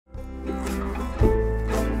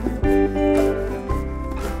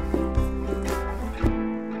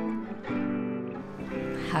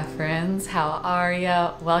friends, how are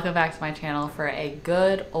ya? Welcome back to my channel for a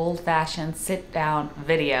good old-fashioned sit-down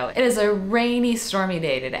video. It is a rainy, stormy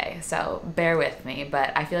day today, so bear with me,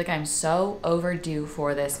 but I feel like I'm so overdue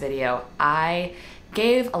for this video. I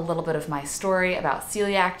gave a little bit of my story about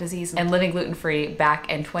celiac disease and living gluten-free back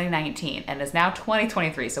in 2019, and it's now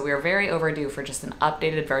 2023, so we are very overdue for just an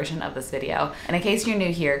updated version of this video. And in case you're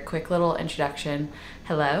new here, quick little introduction.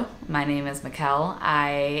 Hello, my name is Michel. I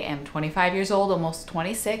am 25 years old, almost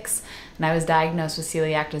 26, and I was diagnosed with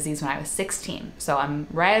celiac disease when I was 16. So I'm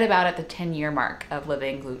right about at the 10-year mark of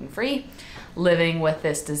living gluten-free, living with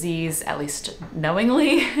this disease, at least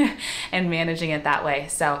knowingly, and managing it that way.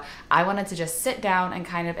 So I wanted to just sit down and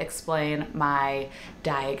kind of explain my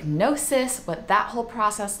diagnosis, what that whole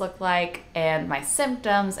process looked like, and my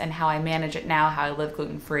symptoms, and how I manage it now, how I live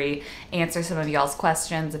gluten-free, answer some of y'all's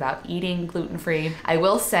questions about eating gluten-free. I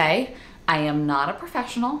will say, I am not a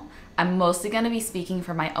professional. I'm mostly going to be speaking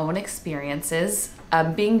from my own experiences.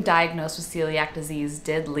 Being diagnosed with celiac disease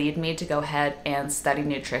did lead me to go ahead and study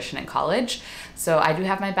nutrition in college. So I do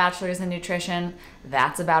have my bachelor's in nutrition.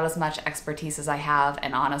 That's about as much expertise as I have.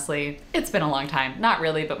 And honestly, it's been a long time. Not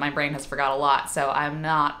really, but my brain has forgot a lot. So I'm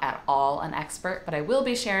not at all an expert, but I will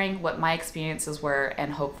be sharing what my experiences were,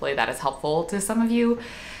 and hopefully that is helpful to some of you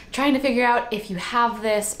trying to figure out if you have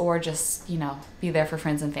this, or just, you know, be there for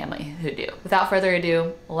friends and family who do. Without further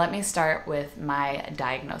ado, let me start with my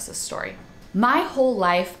diagnosis story. My whole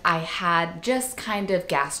life, I had just kind of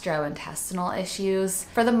gastrointestinal issues.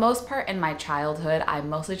 For the most part in my childhood, I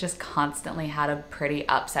mostly just constantly had a pretty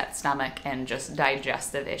upset stomach and just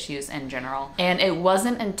digestive issues in general. And it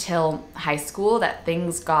wasn't until high school that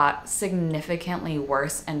things got significantly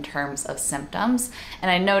worse in terms of symptoms.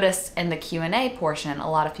 And I noticed in the Q&A portion,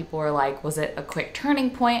 a lot of people were like, was it a quick turning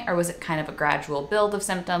point, or was it kind of a gradual build of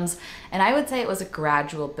symptoms? And I would say it was a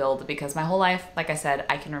gradual build, because my whole life, like I said,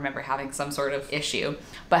 I can remember having some sort of issue.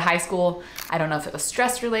 But high school, I don't know if it was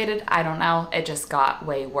stress related, I don't know, it just got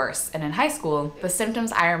way worse. And in high school, the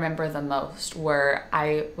symptoms I remember the most were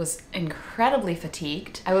I was incredibly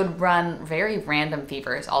fatigued. I would run very random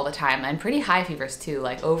fevers all the time, and pretty high fevers too,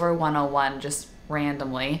 like over 101 just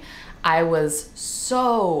randomly. I was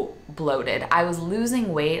so bloated. I was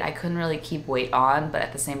losing weight. I couldn't really keep weight on, but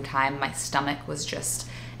at the same time, my stomach was just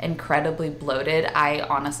incredibly bloated. I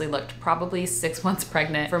honestly looked probably 6 months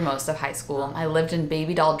pregnant for most of high school. I lived in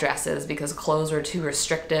baby doll dresses because clothes were too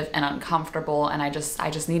restrictive and uncomfortable, and I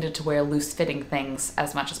just needed to wear loose fitting things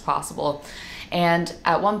as much as possible. And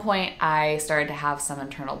at one point I started to have some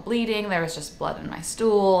internal bleeding. There was just blood in my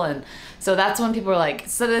stool. And so that's when people were like,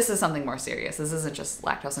 so this is something more serious. This isn't just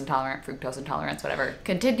lactose intolerant, fructose intolerance, whatever.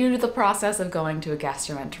 Continued the process of going to a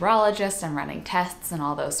gastroenterologist and running tests and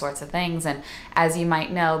all those sorts of things. And as you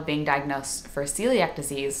might know, being diagnosed for celiac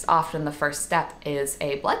disease, often the first step is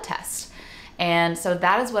a blood test. And so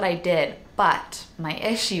that is what I did. But my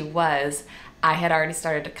issue was I had already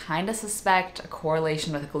started to kind of suspect a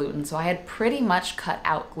correlation with gluten. So I had pretty much cut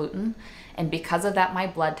out gluten. And because of that, my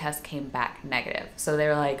blood test came back negative. So they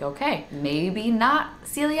were like, okay, maybe not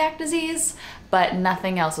celiac disease, but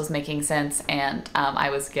nothing else was making sense. And I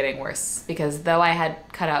was getting worse, because though I had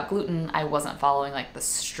cut out gluten, I wasn't following like the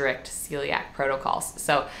strict celiac protocols.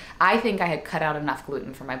 So I think I had cut out enough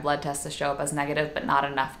gluten for my blood test to show up as negative, but not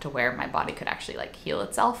enough to where my body could actually like heal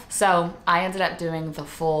itself. So I ended up doing the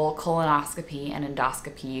full colonoscopy and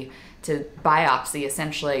endoscopy to biopsy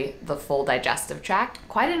essentially the full digestive tract.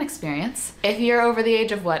 Quite an experience. If you're over the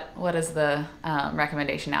age of what is the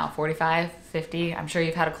recommendation now, 45, 50? I'm sure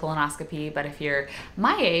you've had a colonoscopy, but if you're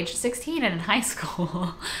my age, 16 and in high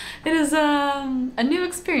school, it is a new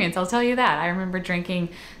experience, I'll tell you that. I remember drinking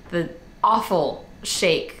the awful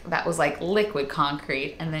shake that was like liquid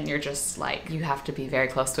concrete, and then you're just like, you have to be very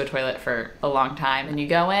close to a toilet for a long time, and you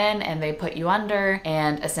go in and they put you under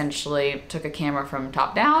and essentially took a camera from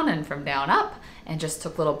top down and from down up and just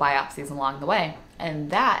took little biopsies along the way.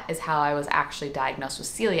 And that is how I was actually diagnosed with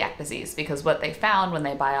celiac disease, because what they found when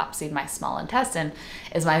they biopsied my small intestine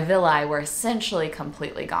is my villi were essentially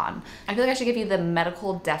completely gone. I feel like I should give you the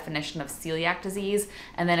medical definition of celiac disease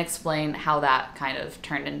and then explain how that kind of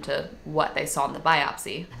turned into what they saw in the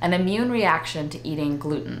biopsy. An immune reaction to eating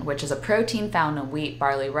gluten, which is a protein found in wheat,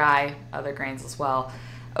 barley, rye, other grains as well.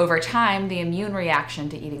 Over time, the immune reaction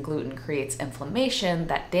to eating gluten creates inflammation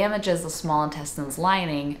that damages the small intestine's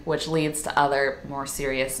lining, which leads to other more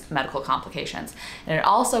serious medical complications. And it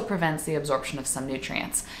also prevents the absorption of some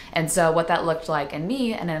nutrients. And so what that looked like in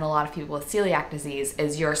me and in a lot of people with celiac disease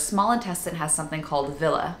is your small intestine has something called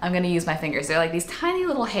villi. I'm going to use my fingers. They're like these tiny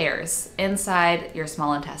little hairs inside your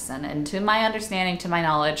small intestine. And to my understanding, to my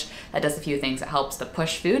knowledge, that does a few things. It helps to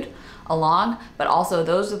push food along, but also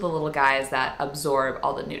those are the little guys that absorb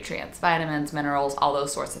all the nutrients, vitamins, minerals, all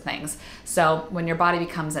those sorts of things. So when your body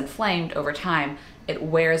becomes inflamed over time, it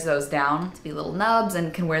wears those down to be little nubs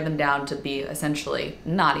and can wear them down to be essentially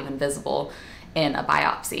not even visible in a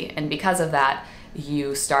biopsy. And because of that,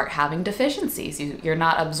 you start having deficiencies. You're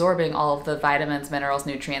not absorbing all of the vitamins, minerals,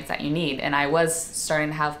 nutrients that you need. And I was starting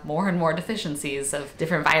to have more and more deficiencies of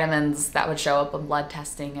different vitamins that would show up in blood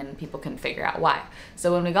testing, and people couldn't figure out why.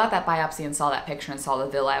 So when we got that biopsy and saw that picture and saw the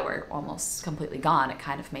villi were almost completely gone, it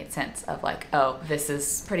kind of made sense of like, oh, this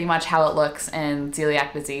is pretty much how it looks in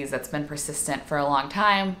celiac disease that's been persistent for a long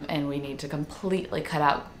time, and we need to completely cut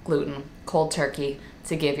out gluten cold turkey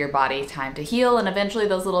to give your body time to heal, and eventually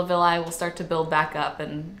those little villi will start to build back up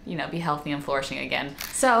and, you know, be healthy and flourishing again.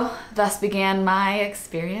 So thus began my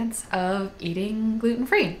experience of eating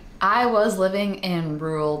gluten-free. I was living in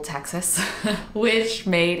rural Texas, which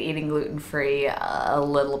made eating gluten-free a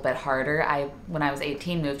little bit harder. When I was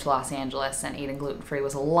 18, moved to Los Angeles, and eating gluten-free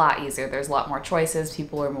was a lot easier. There's a lot more choices.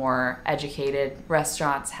 People were more educated.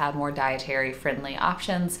 Restaurants had more dietary friendly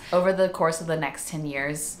options. Over the course of the next 10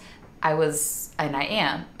 years, I was, and I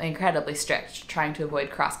am, incredibly strict, trying to avoid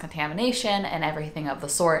cross-contamination and everything of the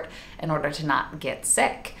sort in order to not get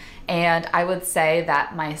sick. And I would say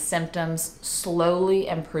that my symptoms slowly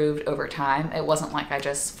improved over time. It wasn't like I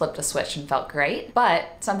just flipped a switch and felt great, but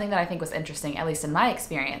something that I think was interesting, at least in my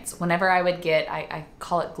experience, whenever I would get, I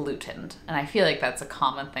call it glutened, and I feel like that's a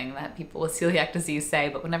common thing that people with celiac disease say,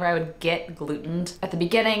 but whenever I would get glutened, at the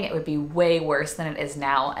beginning, it would be way worse than it is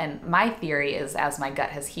now. And my theory is, as my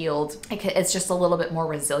gut has healed, it's just a little bit more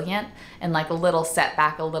resilient, and like a little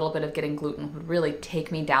setback, a little bit of getting gluten would really take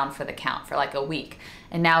me down for the count for like a week.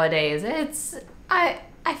 And nowadays,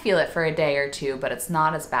 I feel it for a day or two, but it's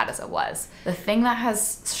not as bad as it was. The thing that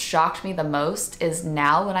has shocked me the most is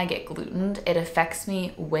now when I get glutened, it affects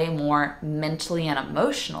me way more mentally and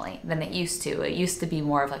emotionally than it used to. It used to be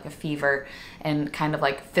more of like a fever and kind of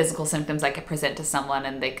like physical symptoms I could present to someone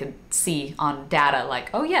and they could see on data like,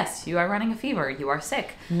 oh yes, you are running a fever, you are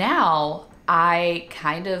sick. Now, I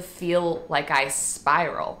kind of feel like I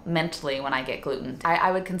spiral mentally when I get gluten.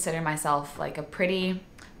 I would consider myself like a pretty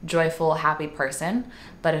joyful, happy person,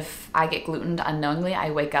 but if I get glutened unknowingly, I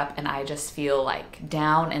wake up and I just feel like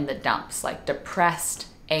down in the dumps, like depressed,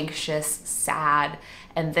 anxious, sad.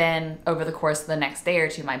 And then over the course of the next day or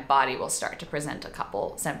two, my body will start to present a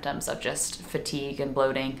couple symptoms of just fatigue and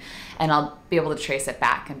bloating, and I'll be able to trace it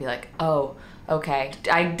back and be like, oh, okay,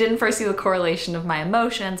 I didn't first see the correlation of my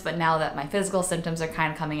emotions, but now that my physical symptoms are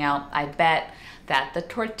kind of coming out, I bet that the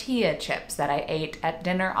tortilla chips that I ate at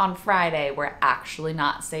dinner on Friday were actually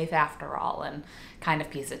not safe after all, and kind of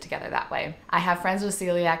piece it together that way. I have friends with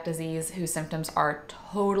celiac disease whose symptoms are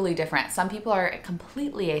totally different. Some people are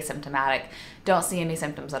completely asymptomatic, don't see any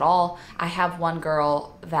symptoms at all. I have one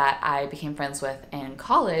girl that I became friends with in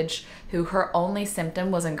college who her only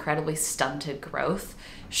symptom was incredibly stunted growth.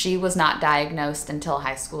 She was not diagnosed until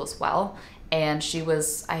high school as well, and she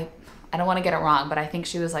was, I don't want to get it wrong, but I think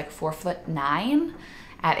she was like 4'9"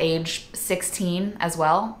 at age 16 as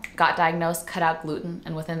well. Got diagnosed, cut out gluten,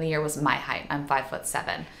 and within the year was my height. I'm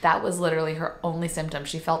 5'7". That was literally her only symptom.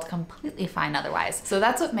 She felt completely fine otherwise. So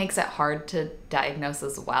that's what makes it hard to diagnose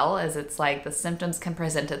as well, is it's like the symptoms can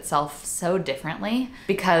present itself so differently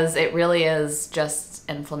because it really is just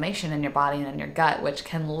inflammation in your body and in your gut, which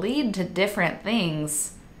can lead to different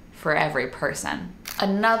things for every person.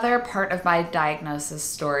 Another part of my diagnosis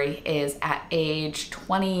story is at age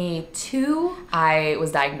 22, I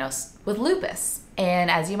was diagnosed with lupus.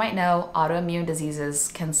 And as you might know, autoimmune diseases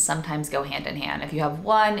can sometimes go hand in hand. If you have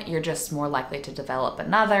one, you're just more likely to develop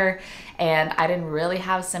another. And I didn't really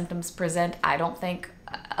have symptoms present, I don't think,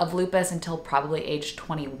 of lupus until probably age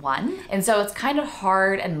 21. And so it's kind of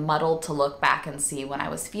hard and muddled to look back and see when I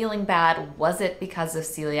was feeling bad. Was it because of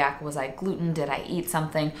celiac? Was I gluten? Did I eat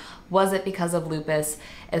something? Was it because of lupus?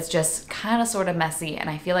 It's just kind of sort of messy, and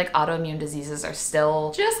I feel like autoimmune diseases are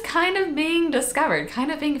still just kind of being discovered, kind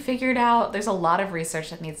of being figured out. There's a lot of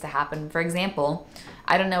research that needs to happen. For example,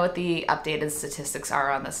 I don't know what the updated statistics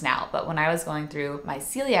are on this now, but when I was going through my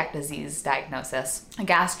celiac disease diagnosis, a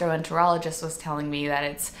gastroenterologist was telling me that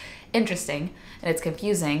it's interesting and it's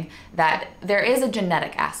confusing that there is a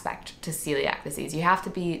genetic aspect to celiac disease. You have to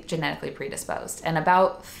be genetically predisposed, and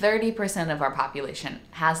about 30% of our population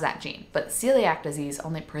has that gene, but celiac disease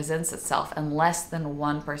only presents itself in less than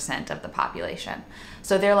 1% of the population.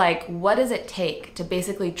 So they're like, what does it take to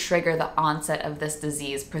basically trigger the onset of this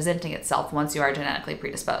disease presenting itself once you are genetically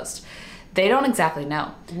predisposed? They don't exactly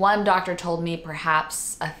know. One doctor told me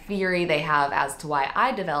perhaps a theory they have as to why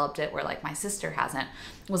I developed it, where like my sister hasn't,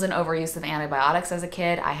 was an overuse of antibiotics as a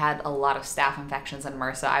kid. I had a lot of staph infections and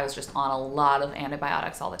MRSA. I was just on a lot of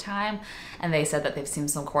antibiotics all the time. And they said that they've seen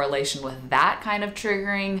some correlation with that kind of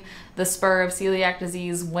triggering the spur of celiac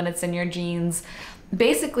disease when it's in your genes.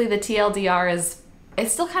 Basically, the TLDR is,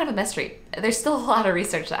 it's still kind of a mystery. There's still a lot of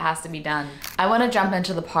research that has to be done. I want to jump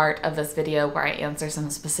into the part of this video where I answer some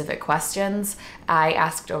specific questions I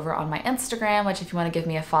asked over on my Instagram, which if you want to give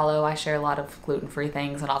me a follow, I share a lot of gluten-free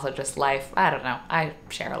things and also just life. I don't know. I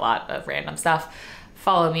share a lot of random stuff.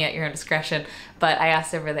 Follow me at your own discretion. But I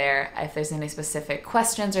asked over there if there's any specific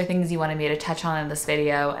questions or things you wanted me to touch on in this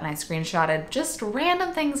video, and I screenshotted just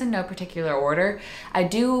random things in no particular order. I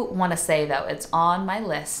do want to say though, it's on my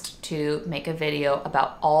list to make a video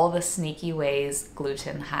about all the sneaky ways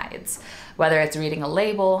gluten hides. Whether it's reading a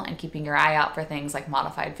label and keeping your eye out for things like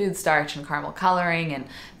modified food starch and caramel coloring and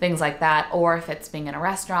things like that, or if it's being in a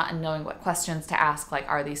restaurant and knowing what questions to ask, like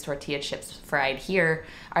are these tortilla chips fried here?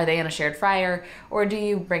 Are they in a shared fryer? Or do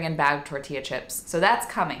you bring in bagged tortilla chips? So that's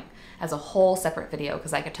coming as a whole separate video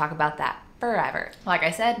because I could talk about that forever. Like I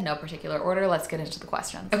said, no particular order, let's get into the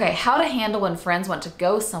questions. Okay, how to handle when friends want to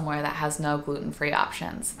go somewhere that has no gluten-free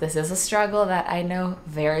options. This is a struggle that I know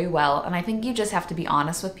very well, and I think you just have to be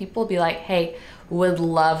honest with people, be like, hey, would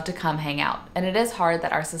love to come hang out. And it is hard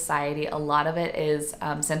that our society, a lot of it is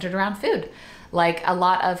centered around food. Like a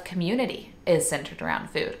lot of community is centered around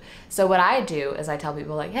food. So what I do is I tell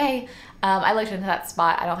people like, hey, I looked into that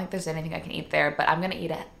spot. I don't think there's anything I can eat there, but I'm gonna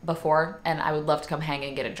eat it before and I would love to come hang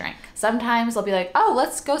and get a drink. Sometimes they'll be like, oh,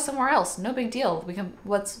 let's go somewhere else. No big deal. We can,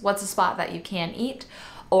 what's a spot that you can eat?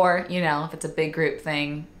 Or, you know, if it's a big group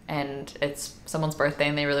thing and it's someone's birthday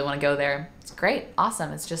and they really wanna go there, it's great,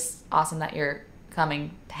 awesome. It's just awesome that you're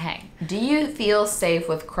coming to hang. Do you feel safe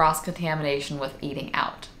with cross-contamination with eating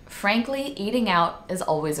out? Frankly, eating out is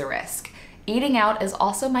always a risk. Eating out is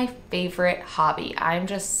also my favorite hobby. I'm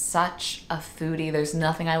just such a foodie. There's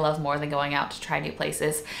nothing I love more than going out to try new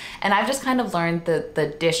places. And I've just kind of learned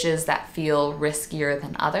the dishes that feel riskier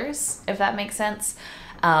than others, if that makes sense.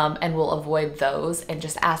 And will avoid those and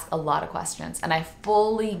just ask a lot of questions. And I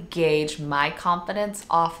fully gauge my confidence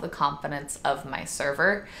off the confidence of my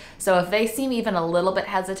server. So if they seem even a little bit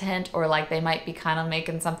hesitant or like they might be kind of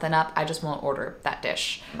making something up, I just won't order that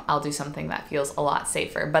dish. I'll do something that feels a lot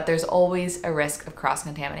safer, but there's always a risk of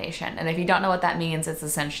cross-contamination. And if you don't know what that means, it's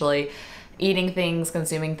essentially eating things,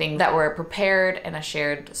 consuming things that were prepared in a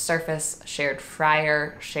shared surface, shared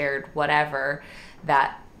fryer, shared whatever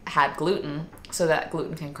that had gluten, so that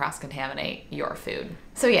gluten can cross-contaminate your food.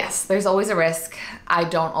 So yes, there's always a risk. I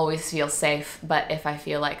don't always feel safe, but if I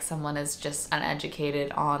feel like someone is just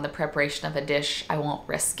uneducated on the preparation of a dish, I won't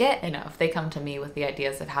risk it. You know, if they come to me with the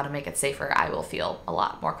ideas of how to make it safer, I will feel a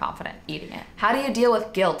lot more confident eating it. How do you deal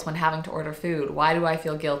with guilt when having to order food? Why do I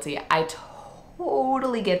feel guilty? I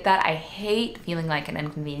totally get that. I hate feeling like an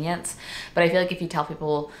inconvenience, but I feel like if you tell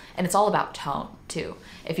people, and it's all about tone too,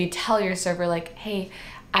 if you tell your server like, hey,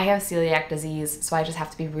 I have celiac disease, so I just have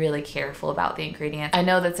to be really careful about the ingredients. I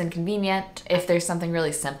know that's inconvenient. If there's something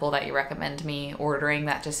really simple that you recommend me ordering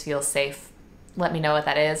that just feels safe, let me know what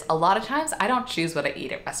that is. A lot of times I don't choose what I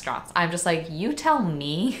eat at restaurants. I'm just like, you tell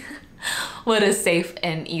me what is safe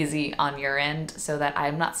and easy on your end so that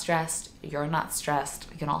I'm not stressed, you're not stressed,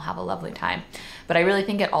 we can all have a lovely time. But I really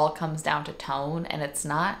think it all comes down to tone, and it's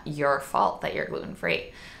not your fault that you're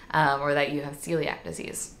gluten-free or that you have celiac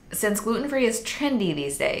disease. Since gluten-free is trendy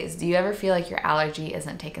these days, do you ever feel like your allergy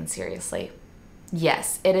isn't taken seriously?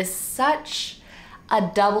 Yes, it is such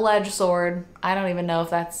a double-edged sword. I don't even know if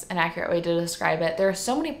that's an accurate way to describe it. There are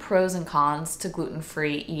so many pros and cons to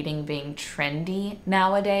gluten-free eating being trendy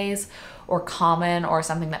nowadays, or common, or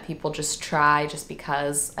something that people just try just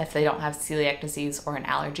because if they don't have celiac disease or an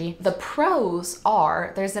allergy. The pros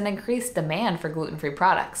are there's an increased demand for gluten-free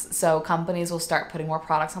products. So companies will start putting more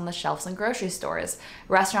products on the shelves in grocery stores.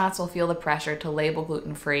 Restaurants will feel the pressure to label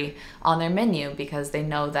gluten-free on their menu because they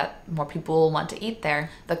know that more people will want to eat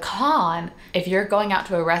there. The con, if you're going out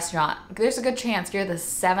to a restaurant, there's a good chance you're the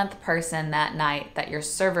 7th person that night that your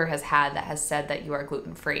server has had that has said that you are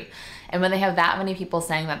gluten-free. And when they have that many people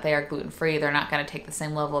saying that they are gluten-free, they're not gonna take the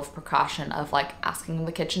same level of precaution of like asking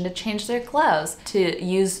the kitchen to change their gloves, to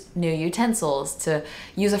use new utensils, to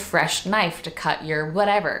use a fresh knife to cut your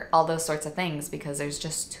whatever, all those sorts of things, because there's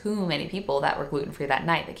just too many people that were gluten-free that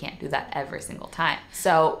night. They can't do that every single time.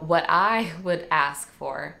 So what I would ask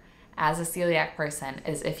for as a celiac person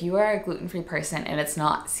is if you are a gluten-free person and it's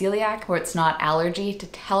not celiac or it's not allergy, to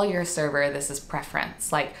tell your server this is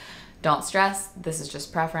preference. Like, Don't stress, this is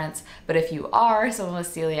just preference. But if you are someone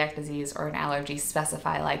with celiac disease or an allergy,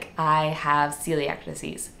 specify like, I have celiac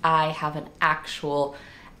disease. I have an actual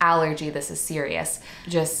allergy, this is serious.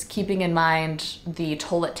 Just keeping in mind the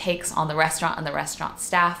toll it takes on the restaurant and the restaurant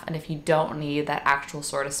staff, and if you don't need that actual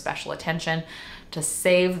sort of special attention, to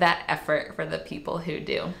save that effort for the people who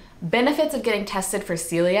do. Benefits of getting tested for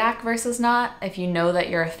celiac versus not, if you know that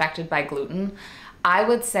you're affected by gluten, I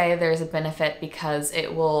would say there's a benefit because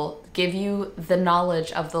it will give you the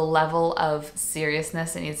knowledge of the level of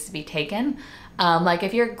seriousness it needs to be taken. Like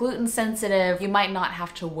if you're gluten sensitive, you might not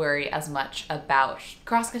have to worry as much about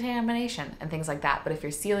cross-contamination and things like that. But if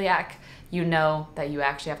you're celiac, you know that you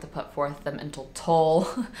actually have to put forth the mental toll,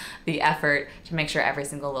 the effort to make sure every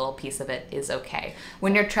single little piece of it is okay.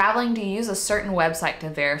 When you're traveling, do you use a certain website to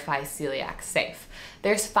verify celiac safe?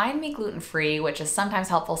 There's Find Me Gluten-Free, which is sometimes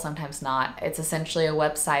helpful, sometimes not. It's essentially a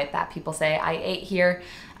website that people say, I ate here.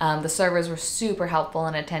 The servers were super helpful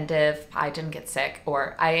and attentive. I didn't get sick.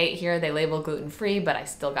 Or I ate here, they label gluten-free, but I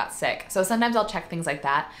still got sick. So sometimes I'll check things like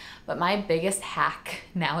that. But my biggest hack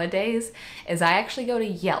nowadays is I actually go to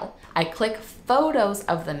Yelp. I click photos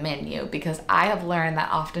of the menu because I have learned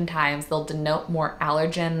that oftentimes they'll denote more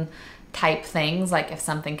allergen type things, like if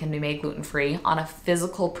something can be made gluten-free, on a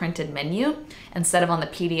physical printed menu instead of on the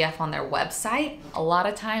PDF on their website. A lot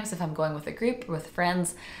of times if I'm going with a group or with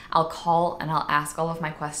friends, I'll call and I'll ask all of my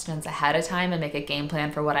questions ahead of time and make a game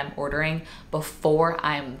plan for what I'm ordering before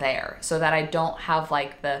I'm there, so that I don't have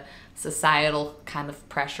like the societal kind of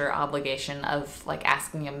pressure obligation of like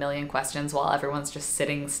asking a million questions while everyone's just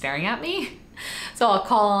sitting staring at me. So I'll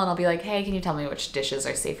call and I'll be like, hey, can you tell me which dishes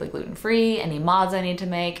are safely gluten-free, any mods I need to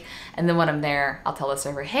make? And then when I'm there, I'll tell the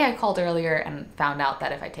server, hey, I called earlier and found out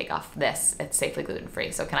that if I take off this, it's safely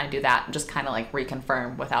gluten-free. So can I do that? And just kind of like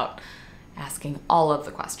reconfirm without asking all of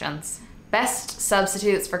the questions. Best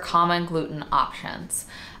substitutes for common gluten options.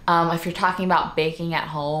 If you're talking about baking at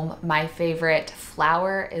home, my favorite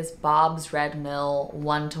flour is Bob's Red Mill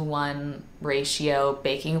 1-to-1 ratio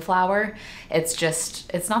baking flour. It's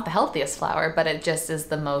not the healthiest flour, but it just is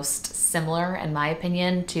the most similar, in my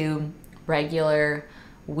opinion, to regular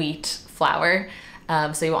wheat flour.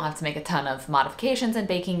 So you won't have to make a ton of modifications in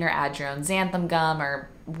baking or add your own xanthan gum or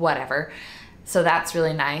whatever. So that's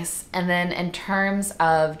really nice. And then in terms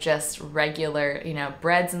of just regular,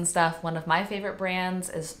 breads and stuff, one of my favorite brands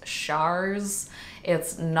is Char's.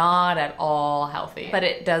 It's not at all healthy, but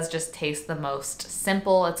it does just taste the most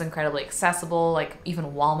simple. It's incredibly accessible. Like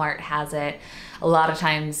even Walmart has it. A lot of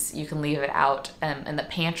times you can leave it out in the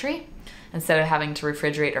pantry instead of having to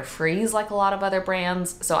refrigerate or freeze like a lot of other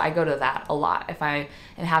brands. So I go to that a lot if I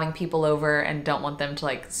am having people over and don't want them to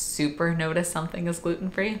like super notice something is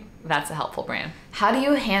gluten-free. That's a helpful brand. How do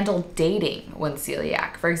you handle dating when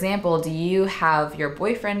celiac? For example, do you have your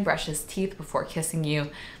boyfriend brush his teeth before kissing you?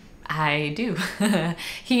 I do.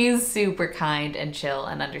 He's super kind and chill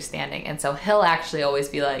and understanding. And so he'll actually always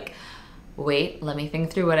be like, wait, let me think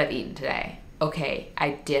through what I've eaten today. Okay,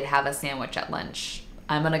 I did have a sandwich at lunch.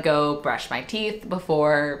 I'm gonna go brush my teeth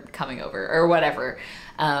before coming over or whatever.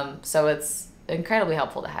 So it's incredibly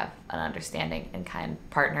helpful to have an understanding and kind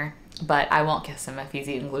partner, but I won't kiss him if he's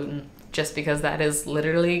eating gluten just because that is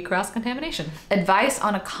literally cross-contamination. Advice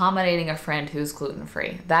on accommodating a friend who's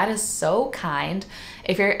gluten-free. That is so kind.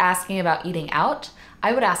 If you're asking about eating out,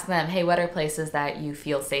 I would ask them, hey, what are places that you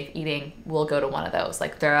feel safe eating? We'll go to one of those.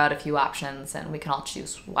 Like throw out a few options and we can all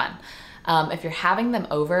choose one. If you're having them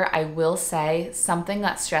over, I will say something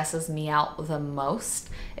that stresses me out the most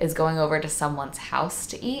is going over to someone's house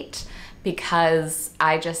to eat, because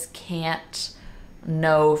I just can't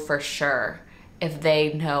know for sure if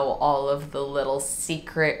they know all of the little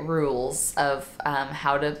secret rules of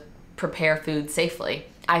how to prepare food safely.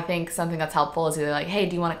 I think something that's helpful is either like, hey,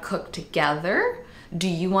 do you want to cook together? Do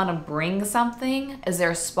you want to bring something? Is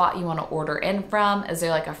there a spot you want to order in from? Is there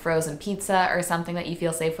like a frozen pizza or something that you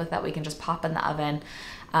feel safe with that we can just pop in the oven?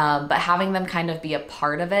 But having them kind of be a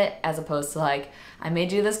part of it, as opposed to like, I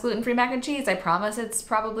made you this gluten-free mac and cheese. I promise it's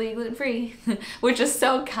probably gluten-free, which is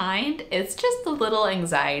so kind. It's just a little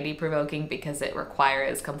anxiety provoking because it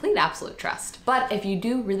requires complete absolute trust. But if you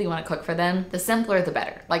do really want to cook for them, the simpler the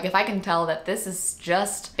better. Like if I can tell that this is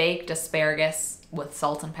just baked asparagus with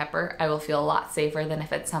salt and pepper, I will feel a lot safer than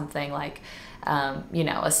if it's something like,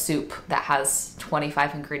 a soup that has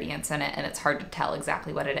 25 ingredients in it and it's hard to tell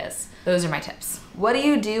exactly what it is. Those are my tips. What do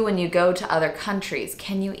you do when you go to other countries?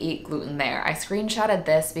 Can you eat gluten there? I screenshotted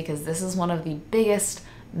this because this is one of the biggest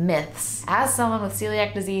myths. As someone with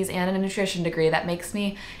celiac disease and a nutrition degree, that makes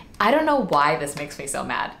me, I don't know why this makes me so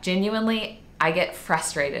mad. Genuinely, I get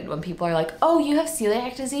frustrated when people are like, oh, you have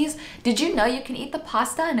celiac disease? Did you know you can eat the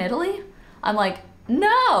pasta in Italy? I'm like,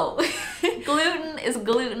 no. Gluten is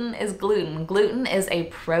gluten is gluten. Gluten is a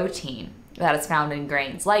protein that is found in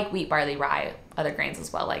grains like wheat, barley, rye, other grains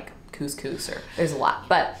as well, like couscous, or there's a lot.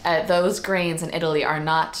 But those grains in Italy are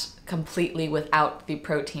not completely without the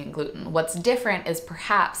protein gluten. What's different is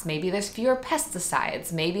perhaps maybe there's fewer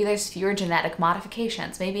pesticides, maybe there's fewer genetic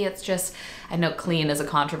modifications, maybe it's just, I know clean is a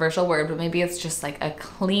controversial word, but maybe it's just like a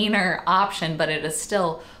cleaner option, but it is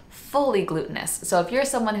still fully glutinous. So if you're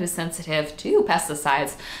someone who's sensitive to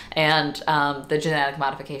pesticides and the genetic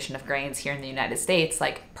modification of grains here in the United States,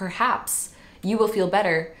 like perhaps you will feel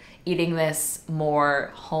better eating this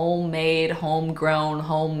more homemade, homegrown,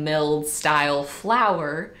 home milled style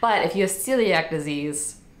flour. But if you have celiac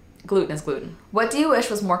disease, gluten is gluten. What do you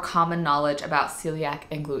wish was more common knowledge about celiac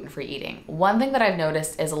and gluten-free eating? One thing that I've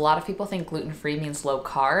noticed is a lot of people think gluten-free means low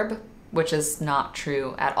carb, which is not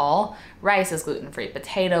true at all. Rice is gluten-free,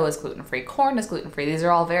 potato is gluten-free, corn is gluten-free. These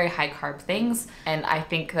are all very high carb things. And I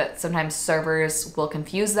think that sometimes servers will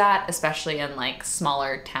confuse that, especially in like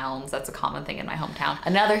smaller towns. That's a common thing in my hometown.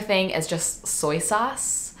 Another thing is just soy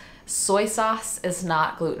sauce. Soy sauce is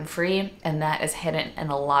not gluten-free, and that is hidden in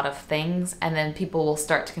a lot of things. And then people will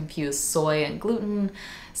start to confuse soy and gluten.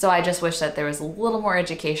 So I just wish that there was a little more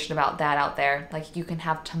education about that out there. Like you can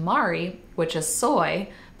have tamari, which is soy,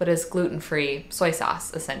 but is gluten-free soy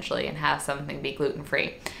sauce essentially, and have something be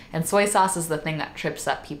gluten-free. And soy sauce is the thing that trips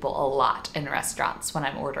up people a lot in restaurants when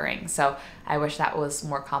I'm ordering. So I wish that was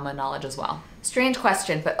more common knowledge as well. Strange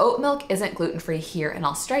question, but oat milk isn't gluten-free here in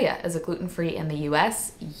Australia. Is it gluten-free in the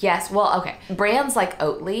US? Yes, well, okay. Brands like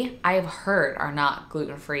Oatly, I have heard are not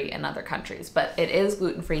gluten-free in other countries, but it is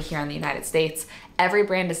gluten-free here in the United States. Every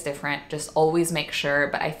brand is different, just always make sure.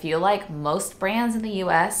 But I feel like most brands in the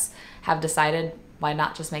US have decided, why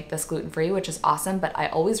not just make this gluten-free, which is awesome, but I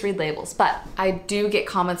always read labels. But I do get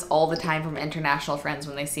comments all the time from international friends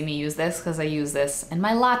when they see me use this, because I use this in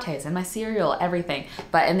my lattes, in my cereal, everything.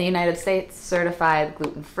 But in the United States, certified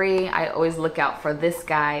gluten-free. I always look out for this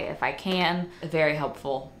guy if I can. Very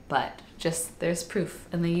helpful, but just there's proof.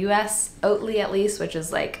 In the US, Oatly at least, which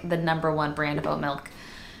is like the #1 brand of oat milk,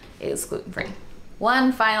 is gluten-free.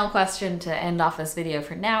 One final question to end off this video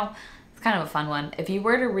for now. It's kind of a fun one. If you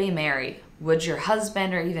were to remarry, would your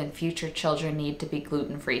husband or even future children need to be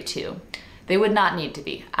gluten-free too? They would not need to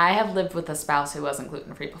be. I have lived with a spouse who wasn't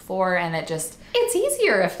gluten-free before, and it's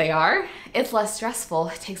easier if they are. It's less stressful,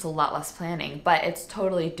 it takes a lot less planning, but it's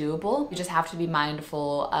totally doable. You just have to be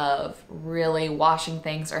mindful of really washing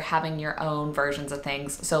things or having your own versions of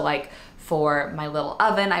things. So like for my little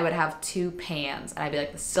oven, I would have 2 pans, and I'd be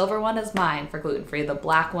like, the silver one is mine for gluten-free, the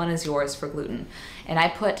black one is yours for gluten. And I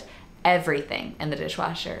put everything in the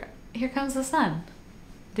dishwasher. Here comes the sun.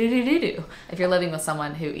 Do-do-do-do. If you're living with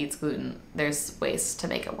someone who eats gluten, there's ways to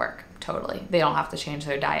make it work, totally. They don't have to change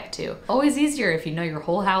their diet too. Always easier if you know your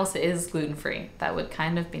whole house is gluten-free. That would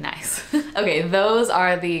kind of be nice. Okay, those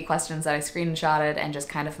are the questions that I screenshotted and just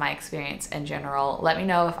kind of my experience in general. Let me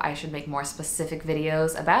know if I should make more specific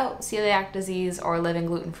videos about celiac disease or living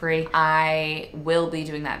gluten-free. I will be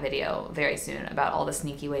doing that video very soon about all the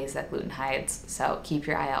sneaky ways that gluten hides, so keep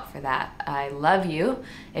your eye out for that. I love you.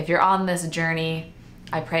 If you're on this journey,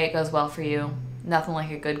 I pray it goes well for you. Nothing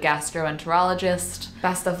like a good gastroenterologist.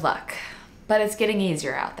 Best of luck. But it's getting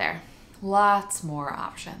easier out there. Lots more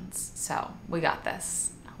options. So we got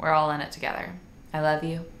this. We're all in it together. I love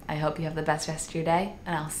you. I hope you have the best rest of your day,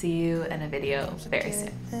 and I'll see you in a video very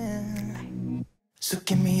soon. Bye. So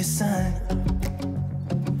give me a sign.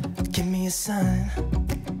 Give me a sign.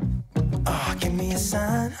 Oh, give me a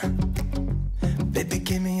sign. Baby,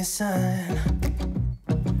 give me a sign.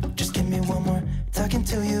 Just give me one more talking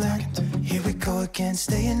to you. Here we go again,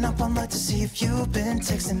 staying up all night to see if you've been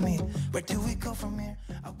texting me. Where do we go from here?